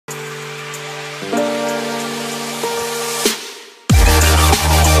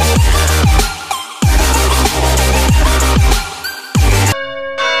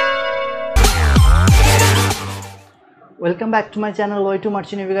Welcome back to my channel. Way too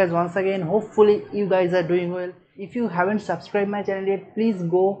much you guys once again. Hopefully you guys are doing well. If you haven't subscribed my channel yet, please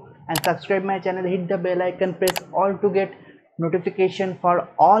go and subscribe my channel. Hit the bell icon, press all to get notification for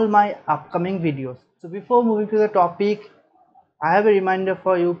all my upcoming videos. So before moving to the topic, I have a reminder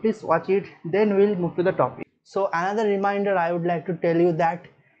for you. Please watch it. Then we'll move to the topic. So another reminder I would like to tell you that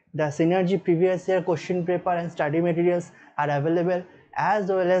the Synergy previous year question paper and study materials are available, as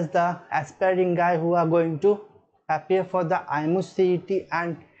well as the aspiring guy who are going to appear for the IMU CET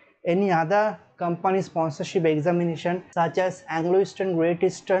and any other company sponsorship examination such as Anglo Eastern, Great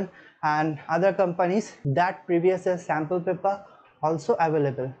Eastern and other companies. That previous year sample paper also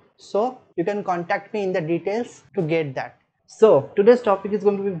available. So you can contact me in the details to get that. So today's topic is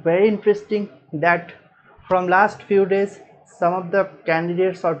going to be very interesting. That from last few days, some of the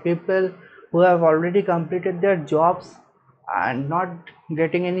candidates or people who have already completed their jobs and not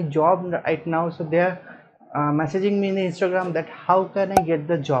getting any job right now, so they are messaging me in Instagram that how can I get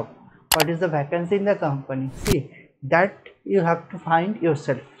the job, what is the vacancy in the company. See, that you have to find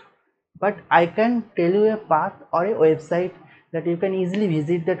yourself, but I can tell you a path or a website that you can easily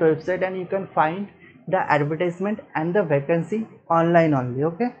visit that website and you can find the advertisement and the vacancy online only.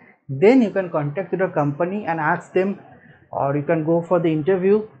 Okay, then you can contact your company and ask them, or you can go for the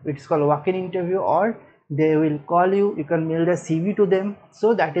interview. It's called walk-in interview, or they will call you. You can mail the CV to them.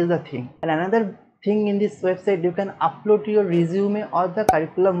 So that is the thing. And another thing, in this website you can upload your resume or the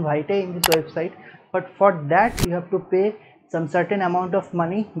curriculum vitae in this website, but for that you have to pay some certain amount of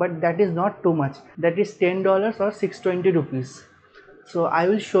money, but that is not too much. That is $10 or 620 rupees. So I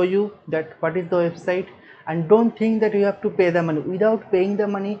will show you that what is the website, and don't think that you have to pay the money. Without paying the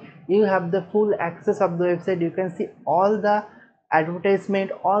money, you have the full access of the website. You can see all the advertisement,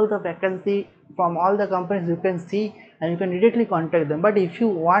 all the vacancy from all the companies you can see, and you can directly contact them. But if you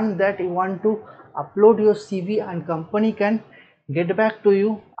want that, you want to upload your CV and company can get back to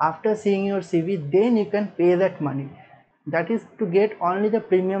you after seeing your CV, then you can pay that money. That is to get only the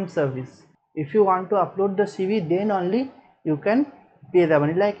premium service. If you want to upload the CV, then only you can pay the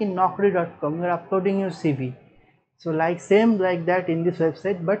money. Like in naukri.com, you are uploading your CV, so like same like that in this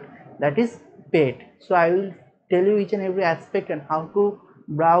website, but that is paid. So I will tell you each and every aspect and how to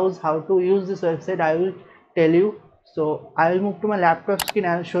browse, how to use this website, I will tell you. So I will move to my laptop screen.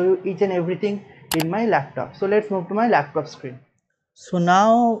 I will show you each and everything in my laptop. So let's move to my laptop screen. So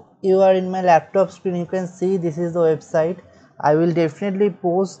now you are in my laptop screen. You can see this is the website. I will definitely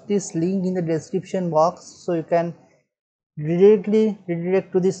post this link in the description box, so you can directly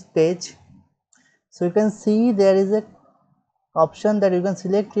redirect to this page. So you can see there is a option that you can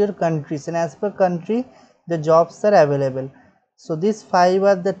select your countries, and as per country the jobs are available. So these 5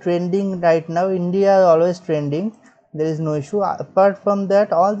 are the trending right now. India is always trending, there is no issue. Apart from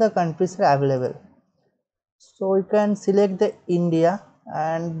that, all the countries are available. So you can select the India,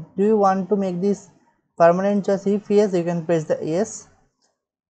 and do you want to make this permanent choice? If yes, you can press the yes,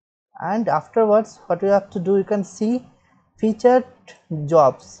 and afterwards what you have to do, you can see featured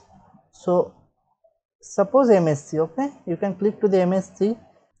jobs. So suppose MSc, okay, you can click to the MSc.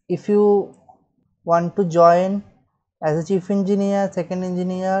 If you want to join as a chief engineer, second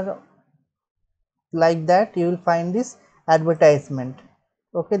engineer, like that, you will find this advertisement.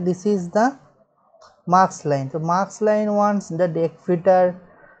 Okay, this is the marks line. So marks line wants the deck fitter,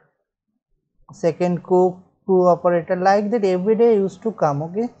 second cook, crew operator, like that every day used to come.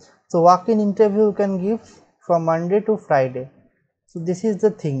 Okay, so walk-in interview you can give from Monday to Friday. So this is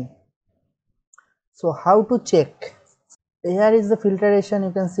the thing. So how to check? Here is the filtration.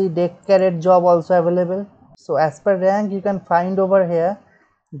 You can see deck cadet job also available. So as per rank, you can find over here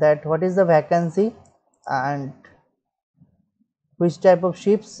that what is the vacancy and which type of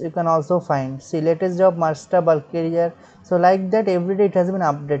ships you can also find. See, latest job master bulk carrier. So like that every day it has been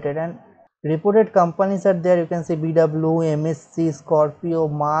updated, and reported companies are there. You can see BW, MSC, Scorpio,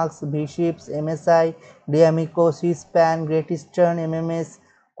 Marks, B Ships, MSI, D'Amico, Swisspan, Great Eastern, MMS.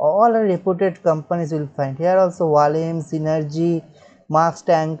 All are reported companies you will find here. Also Valem, Synergy, Marks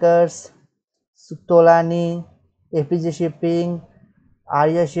Tankers, Tolani, APJ Shipping,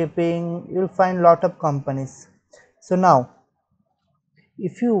 Arya Shipping. You will find lot of companies. So now,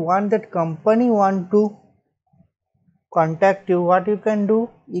 if you want that company want to contact you, what you can do,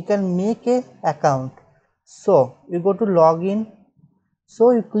 you can make a account. So you go to login.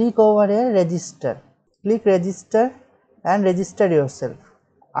 So you click over here, register. Click register and register yourself.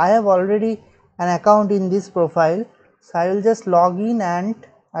 I have already an account in this profile, so I will just log in and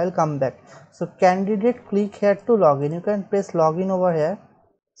I will come back. So candidate, click here to login. You can press login over here.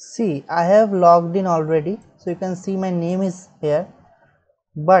 See, I have logged in already, so you can see my name is here.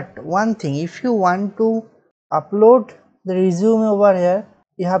 But one thing, if you want to upload the resume over here,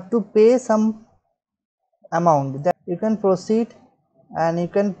 you have to pay some amount that you can proceed and you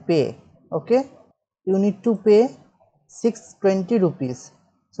can pay. Okay, you need to pay 620 rupees.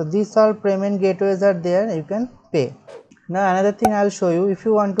 So these all payment gateways are there, you can pay. Now another thing I will show you, if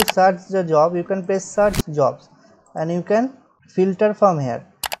you want to search the job, you can press search jobs and you can filter from here.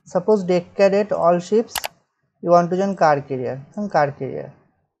 Suppose deck cadet all ships, you want to join car carrier, and car carrier.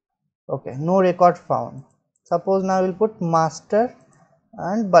 Okay, no record found. Suppose now we'll put master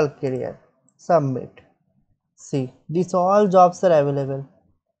and bulk carrier, submit. See, these all jobs are available.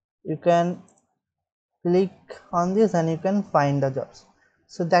 You can click on this and you can find the jobs.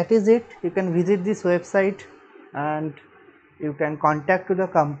 So that is it. You can visit this website and you can contact to the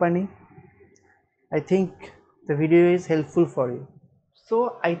company. I think the video is helpful for you.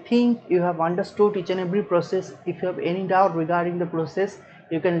 So I think you have understood each and every process. If you have any doubt regarding the process,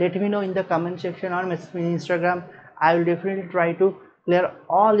 you can let me know in the comment section or message me on Instagram. I will definitely try to clear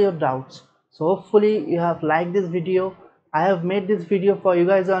all your doubts. So hopefully you have liked this video. I have made this video for you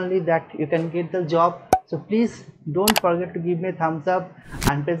guys only, that you can get the job. So please don't forget to give me a thumbs up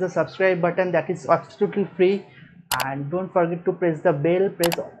and press the subscribe button, that is absolutely free. And don't forget to press the bell,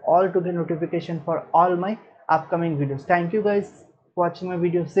 press all to get notification for all my upcoming videos. Thank you guys for watching my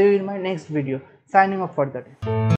video. See you in my next video. Signing off for the day.